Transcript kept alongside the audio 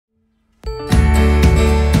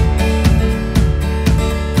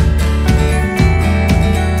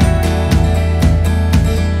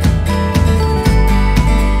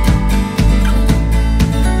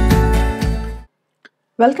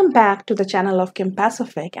Welcome back to the channel of Kim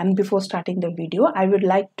Pacific, and before starting the video I would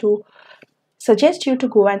like to suggest you to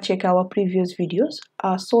go and check our previous videos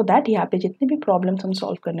so that यहाँ पे जितने भी problems हम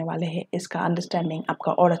solve करने वाले हैं इसका understanding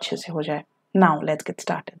आपका और अच्छे से हो जाए. Now let's get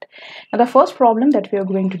started. Now the first problem that we are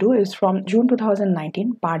going to do is from June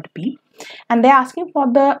 2019 part B, and they're asking for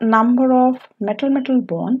the number of metal-metal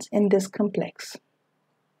bonds in this complex.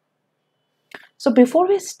 So before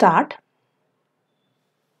we start,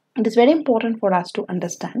 it is very important for us to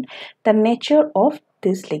understand the nature of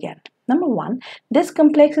this ligand. Number one, this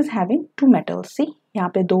complex is having two metals. See, यहाँ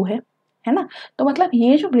पे दो है ना? तो मतलब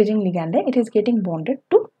ये जो bridging ligand है, it is getting bonded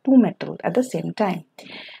to two metals at the same time.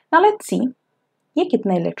 Now let's see, ये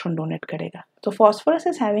कितना electron donate करेगा? So phosphorus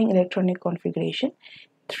is having electronic configuration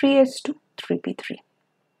 3s2 3p3.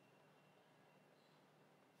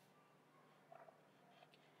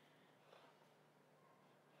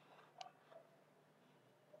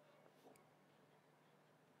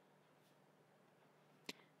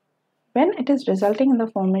 When it is resulting in the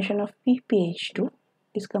formation of PPH2,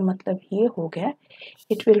 इसका मतलब ये हो गया,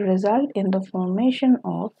 it will result in the formation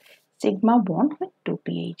of sigma bond with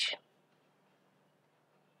 2pH.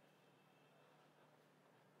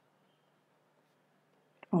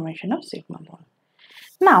 Formation of sigma bond.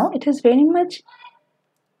 Now it is very much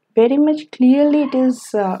clearly it is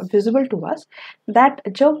visible to us that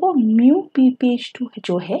जब वो mu PPH2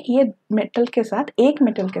 जो है ये मेटल के साथ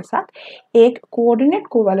एक कोऑर्डिनेट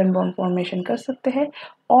कोवैलेंट बॉन्ड फॉर्मेशन कर सकते हैं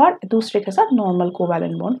और दूसरे के साथ नॉर्मल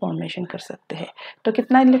कोवैलेंट बॉन्ड फॉर्मेशन कर सकते हैं. तो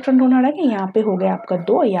कितना इलेक्ट्रॉन डोनर है कि यहाँ पे हो गया आपका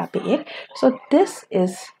 2, यहाँ पे 1. So this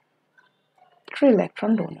is 3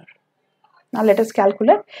 electron donor. Now let us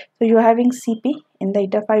calculate. So you are having Cp in the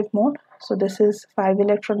eta 5 mode. So this is 5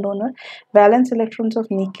 electron donor. Valence electrons of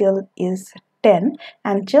nickel is 10,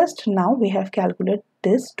 and just now we have calculated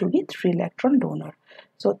this to be 3 electron donor.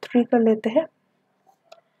 So 3 कर लेते हैं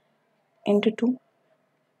into 2.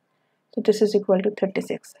 So this is equal to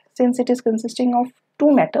 36. Since it is consisting of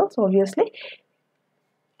 2 metals, obviously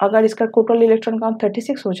अगर इसका total electron count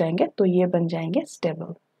 36 हो जाएंगे तो ये बन जाएंगे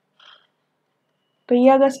stable. तो ये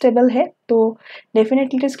अगर स्टेबल है तो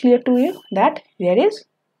definitely it is clear to you that there is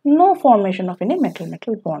no formation of any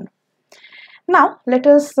metal bond. Now let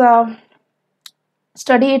us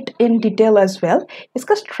study it in detail as well.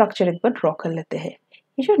 इसका स्ट्रक्चर एक बार ड्रॉ कर लेते हैं.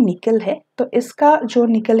 ये जो निकल है तो इसका जो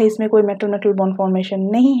निकल है इसमें कोई मेटल बॉन्ड फॉर्मेशन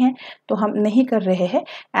नहीं है तो हम नहीं कर रहे हैं.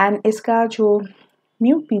 एंड इसका जो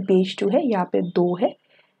म्यू PPH2 है यहाँ पे 2 है.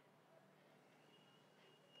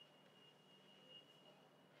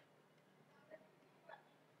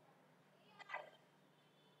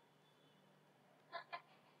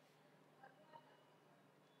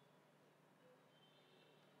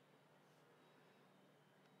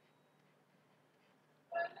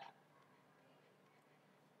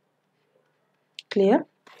 Clear.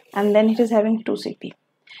 And then it is having 2 Cp.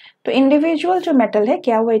 तो इंडिविजुअल जो मेटल है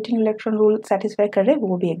क्या वो 18 इलेक्ट्रॉन रूल सेटिस्फाई कर रहे हैं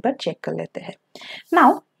वो भी एक बार चेक कर लेते हैं.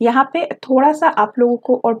 नाउ यहाँ पे थोड़ा सा आप लोगों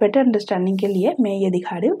को और बेटर अंडरस्टैंडिंग के लिए मैं ये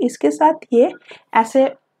दिखा रही हूँ. इसके साथ ये ऐसे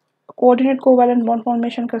कोऑर्डिनेट कोवैलेंट बॉन्ड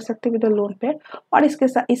फॉर्मेशन कर सकते हैं विद द लोन पेयर और इसके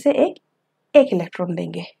साथ इसे एक इलेक्ट्रॉन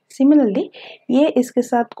देंगे. सिमिलरली ये इसके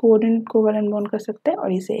साथ कोऑर्डिनेट कोवैलेंट बॉन्ड कर सकते हैं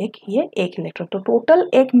और इसे ये एक इलेक्ट्रॉन. तो टोटल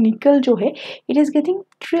एक निकल जो है it is getting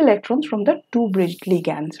 3 electrons from the 2 bridged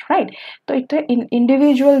ligands, right. तो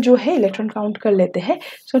इंडिविजुअल जो है इलेक्ट्रॉन काउंट कर लेते हैं.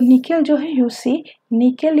 सो निकल जो है यू सी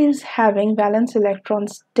निकल is having valence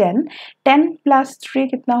electrons 10 plus 3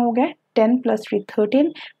 कितना हो गया 10 प्लस 3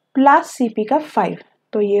 13 प्लस Cp का 5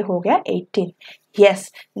 तो ये हो गया 18.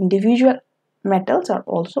 Yes, individual metals are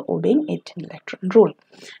also obeying 18 electron rule.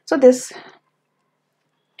 So this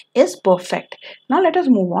is perfect. Now let us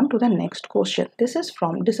move on to the next question. This is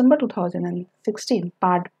from December 2016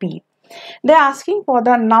 part B. They are asking for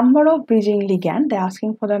the number of bridging ligand. They are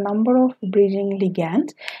asking for the number of bridging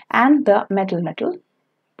ligands and the metal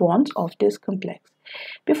bonds of this complex.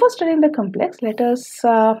 Before studying the complex, let us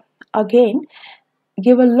again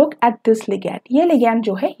give a look at this ligand. ये ligand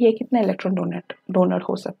जो है ये कितने electron donor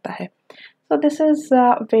हो सकता है. So this is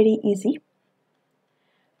very easy.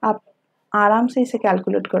 आप आराम से इसे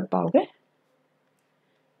कैलकुलेट कर पाओगे.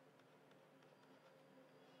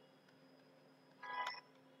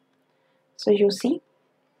 So you see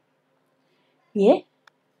ये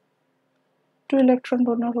 2 इलेक्ट्रॉन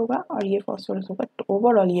डोनर होगा और ये फॉस्फोरस होगा. तो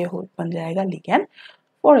ओवरऑल ये बन जाएगा ligand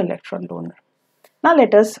 4 electron donor. Now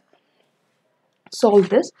let us solve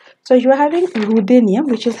this. So you are having ruthenium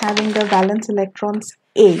which is having the valence electrons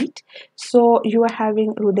 8. So you are having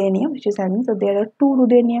ruthenium which is having, so there are 2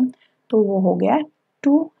 ruthenium तो वो हो गया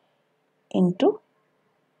 2 into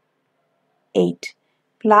 8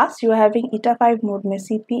 plus you are having eta 5 mode में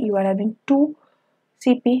Cp you are having 2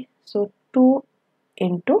 Cp, so 2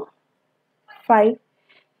 into 5.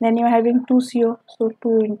 Then you are having 2 CO, so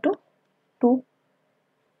 2 into 2,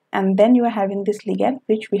 and then you are having this ligand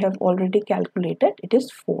which we have already calculated, it is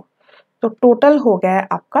 4. तो total हो गया है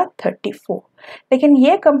आपका 34. लेकिन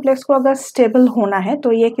ये complex को अगर स्टेबल होना है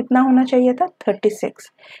तो ये कितना होना चाहिए था 36,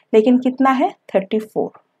 लेकिन कितना है 34.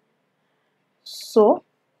 सो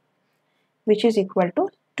which is equal to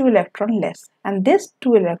 2 electron less, and this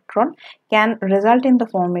 2 electron can result in the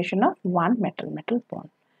formation of one metal-metal bond.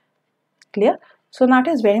 Clear? So now it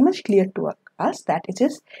is very much clear to us that it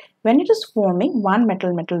is when it is forming one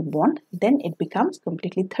metal-metal bond, then it becomes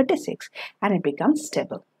completely 36 and it becomes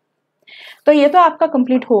stable. तो ये तो आपका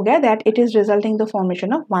complete हो गया that it is resulting the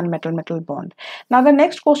formation of one metal-metal bond. Now the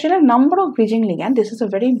next question is number of bridging ligand. This is a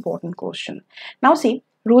very important question. Now see,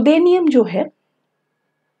 रुदेनियम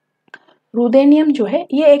जो है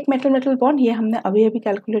ये एक मेटल बॉन्ड, ये हमने अभी अभी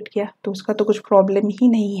कैलकुलेट किया तो उसका तो कुछ प्रॉब्लम ही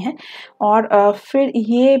नहीं है. और फिर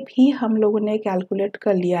ये भी हम लोगों ने कैलकुलेट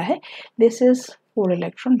कर लिया है. This is 4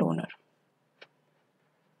 electron donor.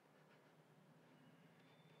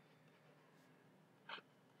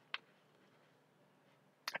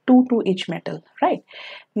 To each metal, right.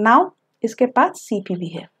 Now इसके पास Cp भी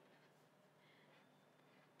है.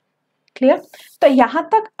 क्लियर. तो यहाँ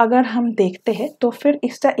तक अगर हम देखते हैं तो फिर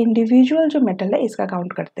इसका इंडिविजुअल जो मेटल है इसका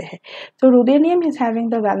काउंट करते हैं. तो रुदेनियम is having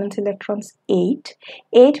the valence electrons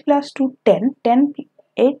 8 plus 2 10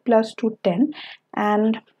 8 plus 2 10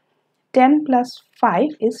 and 10 plus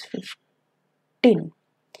 5 is 15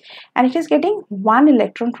 and it is getting 1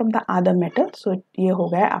 electron from the other metal, so ये हो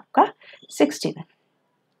गया आपका 16.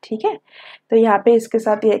 ठीक है. तो यहाँ पे इसके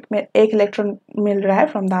साथ ये एक इलेक्ट्रॉन मिल रहा है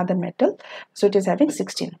from the other metal, so it is having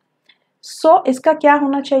 16. सो इसका क्या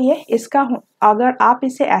होना चाहिए, इसका अगर आप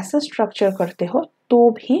इसे ऐसे स्ट्रक्चर करते हो तो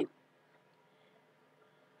भी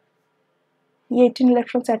ये 18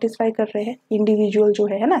 इलेक्ट्रॉन सेटिस्फाई कर रहे हैं. इंडिविजुअल जो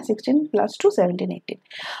है ना 16 प्लस 2 17 18.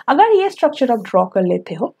 अगर ये स्ट्रक्चर आप ड्रॉ कर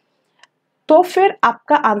लेते हो तो फिर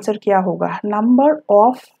आपका आंसर क्या होगा. Number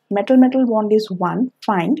of metal bond is 1,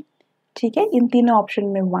 fine. ठीक है, इन तीनों ऑप्शन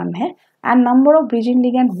में 1 है. And number of bridging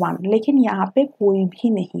ligand 1, लेकिन यहाँ पे कोई भी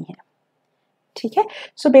नहीं है. ठीक है.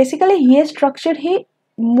 सो बेसिकली ये structure he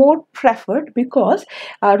more preferred because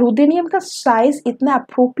रुदेनियम का साइज इतना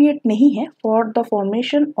अप्रोप्रिएट नहीं है for the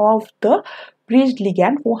formation of the bridged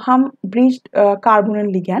ligand. वो हम ब्रिज्ड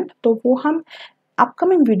कार्बोनिल लिगैंड, तो वो हम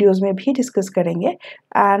अपकमिंग वीडियोस में भी डिस्कस करेंगे.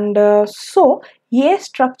 एंड सो ये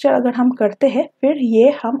स्ट्रक्चर अगर हम करते हैं फिर ये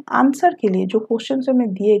हम आंसर के लिए जो क्वेश्चन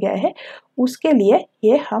हमें दिए गए हैं उसके लिए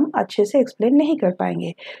ये हम अच्छे से एक्सप्लेन नहीं कर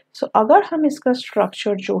पाएंगे. सो अगर हम इसका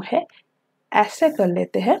स्ट्रक्चर जो है ऐसे कर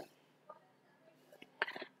लेते हैं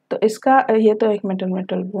तो इसका ये तो एक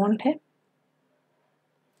मेटल बॉन्ड है,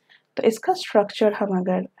 तो इसका स्ट्रक्चर हम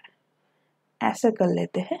अगर ऐसे कर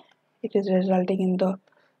लेते हैं it is resulting in the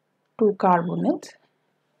 2 carbonyls.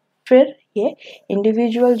 फिर ये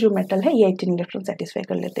इंडिविजुअल जो मेटल है ये 18 इलेक्ट्रॉन सेटिस्फाई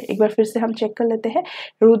कर लेते हैं. एक बार फिर से हम चेक कर लेते हैं.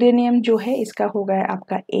 रुदेनियम जो है इसका हो गया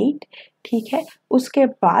आपका 8. ठीक है, उसके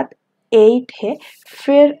बाद 8 है,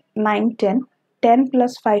 फिर 9 10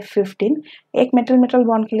 प्लस 5 15, एक मेटल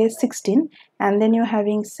बॉन्ड के लिए 16, and then you're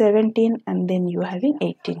having 17 and then you're having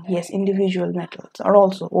 18. Yes, individual metals are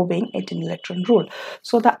also obeying 18 electron rule.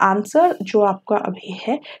 So the answer जो आपका अभी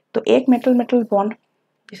है तो एक metal bond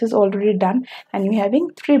this is already done and you're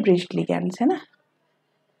having 3 bridged ligands, है ना.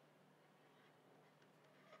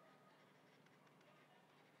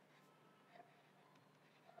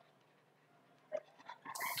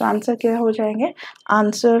 तो आंसर क्या हो जाएंगे,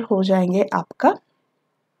 आंसर हो जाएंगे आपका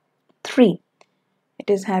 3.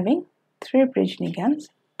 It is having 3 bridge ligands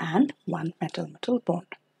and 1 metal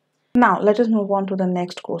bond. Now let us move on to the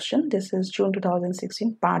next question. This is June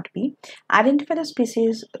 2016 part B. Identify the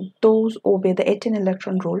species those obey the 18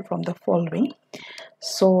 electron rule from the following.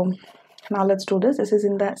 So now let's do this. This is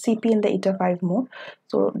in the Cp in the eta 5 mode,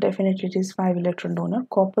 so definitely it is 5 electron donor.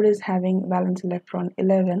 Copper is having valence electron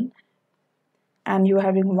 11 and you are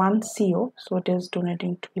having 1 CO, so it is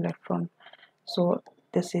donating 2 electron, so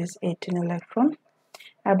this is 18 electron.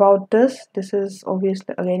 About this is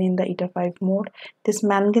obviously again in the eta 5 mode. This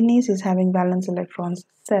manganese is having valence electrons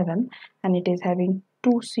 7 and it is having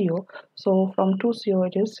 2 CO, so from 2 CO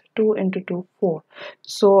it is 2 into 2 4,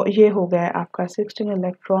 so ये हो गया आपका 16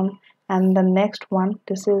 electron. And the next one,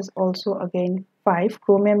 this is also again 5.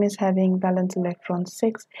 Chromium is having valence electron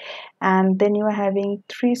 6 and then you are having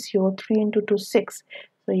 3 CO, 3 into 2 6,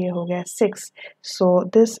 so ये हो गया 6, so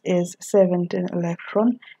this is 17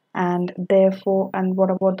 electron. And therefore, and what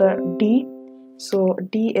about the D? So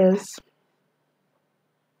D is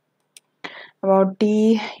about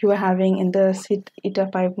D you are having in the eta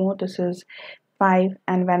 5 mode, this is 5,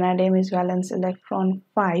 and vanadium is valence electron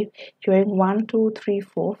 5. You're having 1, 2, 3,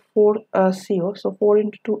 4, 4 CO, so 4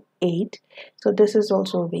 into 2, 8. So this is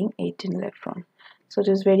also being 18 electron. So it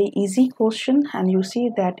is very easy question, and you see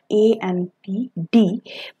that A and D,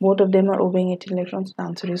 both of them are obeying 18 electrons. The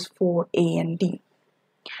answer is 4, A and D.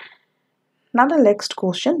 Now the next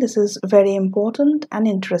question, this is very important and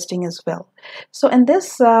interesting as well. So in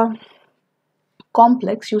this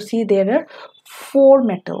complex, you see there are 4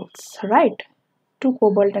 metals, right? 2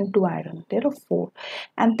 cobalt and 2 iron. There are 4,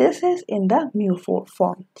 and this is in the mu4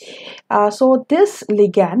 form. So this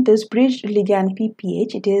ligand, this bridged ligand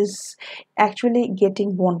PPH, it is actually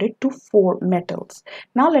getting bonded to 4 metals.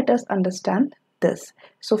 Now let us understand this.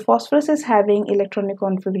 So phosphorus is having electronic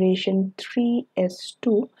configuration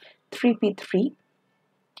 3s2 3p3.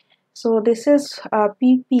 So this is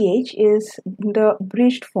PPH is the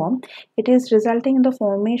bridged form. It is resulting in the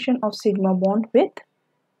formation of sigma bond with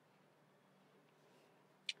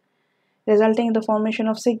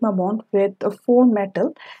a 4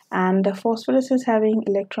 metal, and the phosphorus is having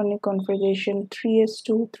electronic configuration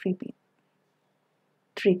 3s2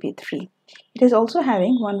 3p3. It is also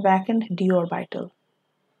having one vacant d orbital.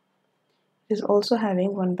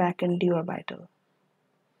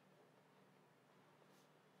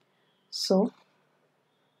 So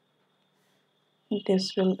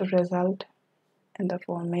this will result in the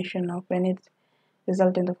formation of, when it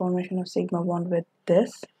result in the formation of sigma bond with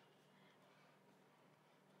this.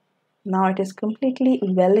 Now it is completely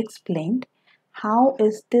well explained how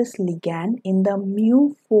is this ligand in the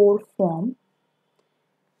mu4 form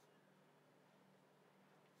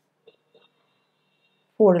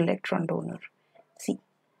 4 electron donor सी.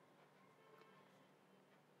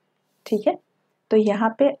 ठीक है, तो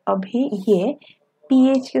यहाँ पे अभी ये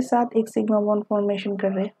pH के साथ एक सिग्मा बॉन्ड फॉर्मेशन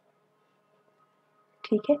कर रहे हैं.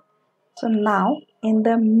 ठीक है, so now in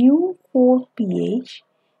the mu4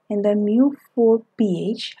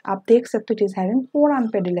 pH आप देख सकते हो it is having 4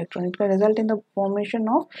 unpaired electron. It can result in the formation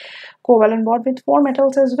of covalent bond with 4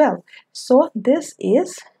 metals as well. So this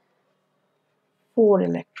is 4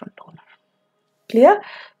 electron donor. Clear?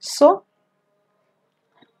 So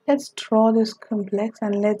let's draw this complex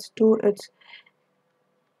and let's do its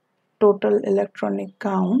total electronic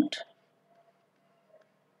count.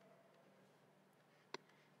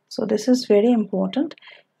 So this is very important.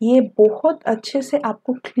 ये बहुत अच्छे से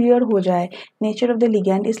आपको clear हो जाए nature of the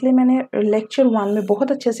ligand, इसलिए मैंने lecture 1 में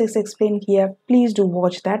बहुत अच्छे से इसे एक्सप्लेन किया. प्लीज़ डू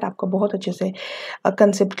वॉच दैट, आपका बहुत अच्छे से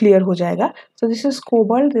कंसेप्ट क्लियर हो जाएगा. So this is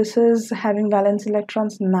cobalt, this is having valence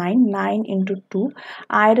electrons 9 into 2.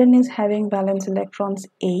 Iron is having valence electrons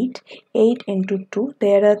 8 into 2.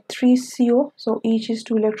 There are 3 CO, so each is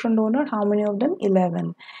 2 electron donor. How many of them? 11.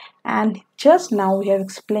 And just now we have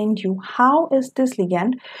explained you how is this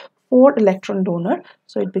ligand 4 electron donor.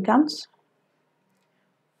 So it becomes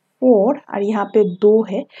 4 और यहाँ पे 2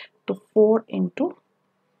 है तो 4 into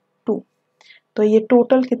 2. तो ये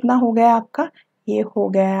total कितना हो गया आपका? ये हो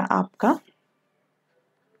गया आपका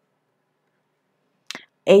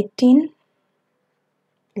 18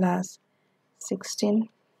 plus 16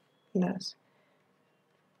 plus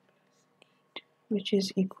 8, which is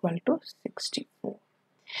equal to 64.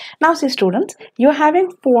 Now see students, you're having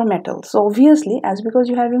 4 metals. So obviously as because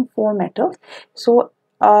you're having 4 metals, so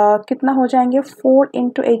कितना हो जाएंगे? 4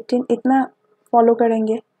 into 18 इतना फॉलो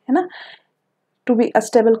करेंगे, है ना, to be a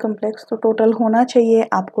stable complex. तो टोटल होना चाहिए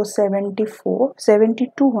आपको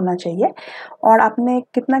 72 होना चाहिए. और आपने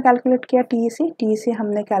कितना कैलकुलेट किया? TEC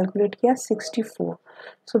हमने कैलकुलेट किया 64.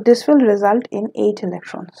 So this will result in 8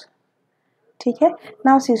 electrons. ठीक है.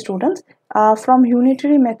 Now see students, from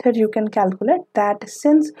unitary method you can calculate that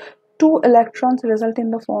since 2 electrons result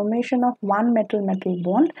in the formation of one metal-metal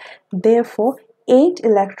bond, therefore 8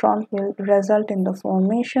 electrons will result in the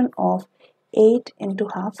formation of 8 into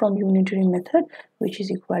half from unitary method, which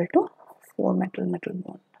is equal to 4 metal-metal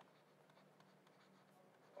bond.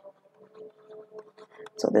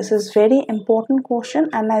 So this is very important question,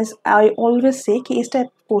 and as I always say कि इस type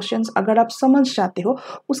questions अगर आप समझ जाते हो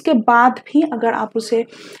उसके बाद भी अगर आप उसे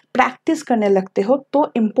प्रैक्टिस करने लगते हो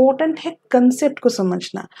तो इम्पोर्टेंट है कंसेप्ट को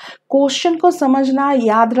समझना, क्वेश्चन को समझना,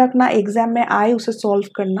 याद रखना, एग्जाम में आए उसे सॉल्व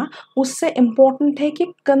करना. उससे इम्पोर्टेंट है कि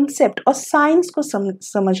कंसेप्ट और साइंस को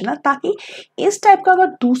समझना, ताकि इस टाइप का अगर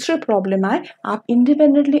दूसरे प्रॉब्लम आए आप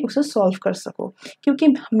इंडिपेंडेंटली उसे सॉल्व कर सको.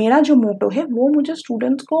 क्योंकि मेरा जो मोटो है वो मुझे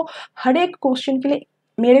स्टूडेंट्स को हर एक क्वेश्चन के लिए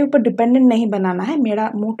मेरे ऊपर डिपेंडेंट नहीं बनाना है. मेरा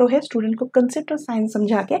मोटो है स्टूडेंट को कंसेप्ट और साइंस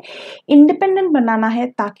समझा के इंडिपेंडेंट बनाना है,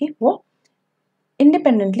 ताकि वो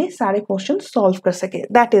independently सारे क्वेश्चन सॉल्व कर सके.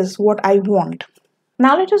 That is what I want.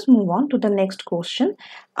 Now let us move on to the next question.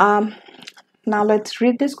 Now let's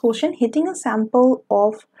read this question. Hitting a sample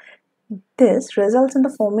of this results in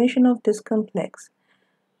the formation of this complex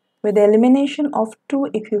with the elimination of two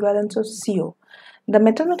equivalents of CO. The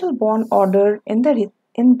metal-metal bond order in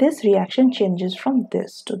this reaction changes from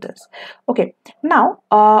this to this. Okay, now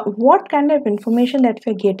what kind of information that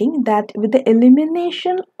we're getting, that with the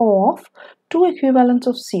elimination of two equivalents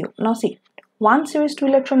of CO. Now see, one CO is 2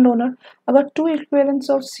 electron donor, अगर 2 equivalents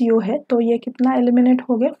of CO है तो ये कितना eliminate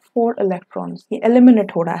हो गए, 4 electrons, ये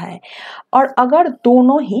eliminate हो रहा है. और अगर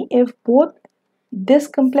दोनों ही, if both this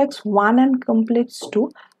complex 1 and complex 2,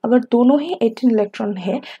 अगर दोनों ही 18 इलेक्ट्रॉन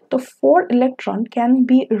है तो 4 electron can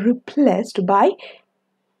be replaced by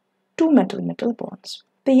 2 metal-metal bonds.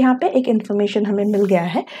 तो यहाँ पे एक इंफॉर्मेशन हमें मिल गया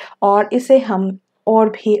है और इसे हम और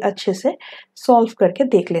भी अच्छे से सॉल्व करके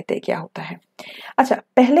देख लेते हैं क्या होता है. अच्छा,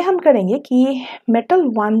 पहले हम करेंगे कि मेटल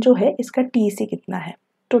 1 जो है इसका TC कितना है,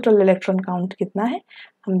 टोटल इलेक्ट्रॉन काउंट कितना है,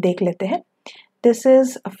 हम देख लेते हैं. This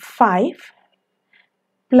is 5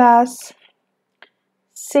 plus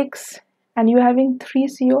 6 and you are having 3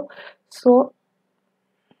 CO, so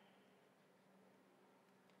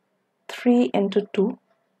 3 into 2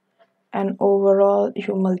 and overall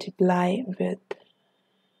you multiply with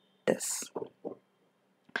this.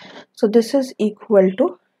 So this is equal to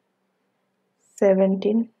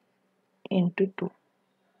 17 into 2,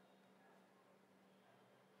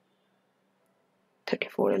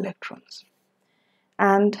 34 electrons.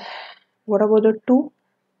 And what about the 2?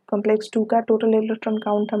 Complex 2 का total electron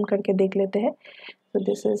count हम करके देख लेते हैं. So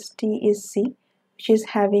this is T is C, which is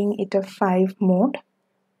having it a 5 mode.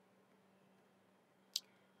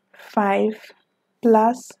 5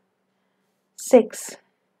 plus 6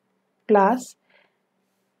 plus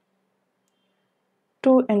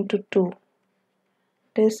 2 into 2,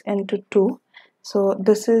 this into 2, so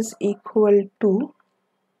this is equal to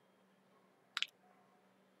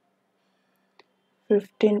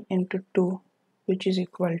 15 into 2, which is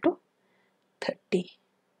equal to 30.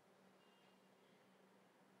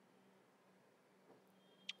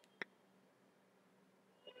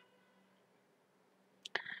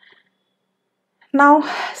 Now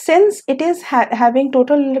since it is having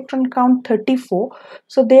total electron count 34,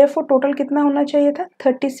 so therefore total कितना होना चाहिए था,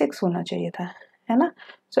 36 होना चाहिए था, है ना.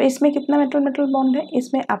 So इसमें कितना मेटल मेटल बॉन्ड है,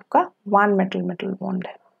 इसमें आपका 1 मेटल मेटल बॉन्ड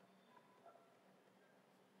है.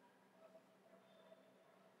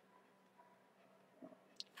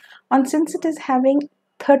 And since it is having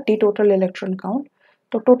 30 total electron count,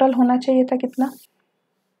 तो टोटल होना चाहिए था कितना,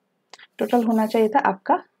 टोटल होना चाहिए था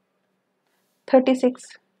आपका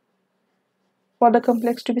 36 for the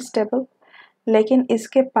complex to be stable, लेकिन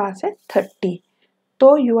इसके पास है 30, तो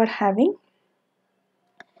you are having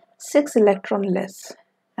 6 electron less,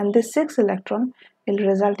 and this 6 electron will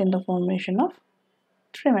result in the formation of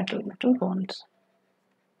 3 metal metal bonds.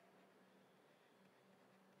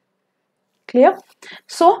 Clear?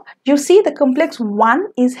 So you see the complex 1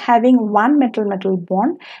 is having 1 metal metal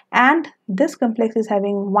bond and this complex is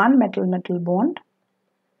having 1 metal metal bond,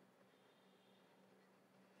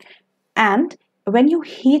 and when you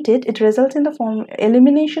heat it, it results in the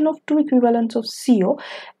elimination of 2 equivalents of CO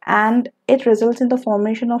and it results in the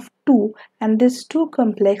formation of 2, and this 2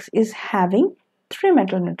 complex is having 3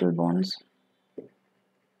 metal metal bonds.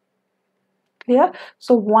 Clear?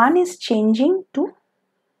 So 1 is changing to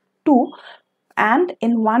 2 and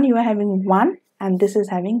in 1 you are having 1 and this is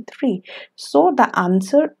having 3. So the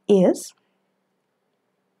answer is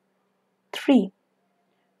 3.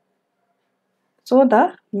 So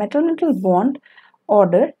the metal metal bond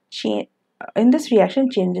order in this reaction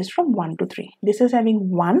changes from 1 to 3. This is having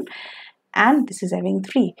 1 and this is having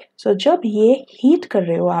 3. So जब ये heat कर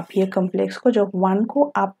रहे हो आप ये complex को, जब 1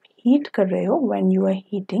 को आप heat कर रहे हो, when you are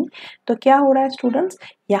heating, तो क्या हो रहा है students,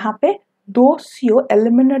 यहाँ पे 2 CO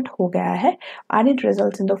eliminate हो गया है and it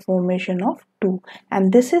results in the formation of 2,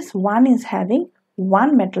 and this is 1 is having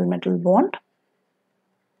 1 metal metal bond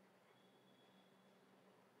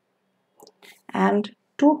and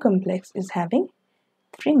 2 complex is having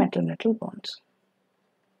 3 metal metal bonds.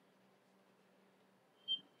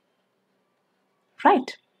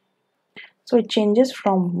 Right? So it changes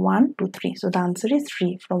from 1 to 3. So the answer is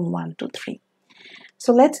 3, from 1 to 3.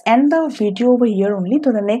 So let's end the video over here only.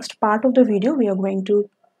 To the next part of the video, we are going to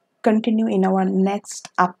continue in our next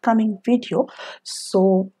upcoming video.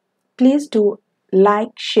 So please do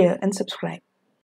like, share and subscribe.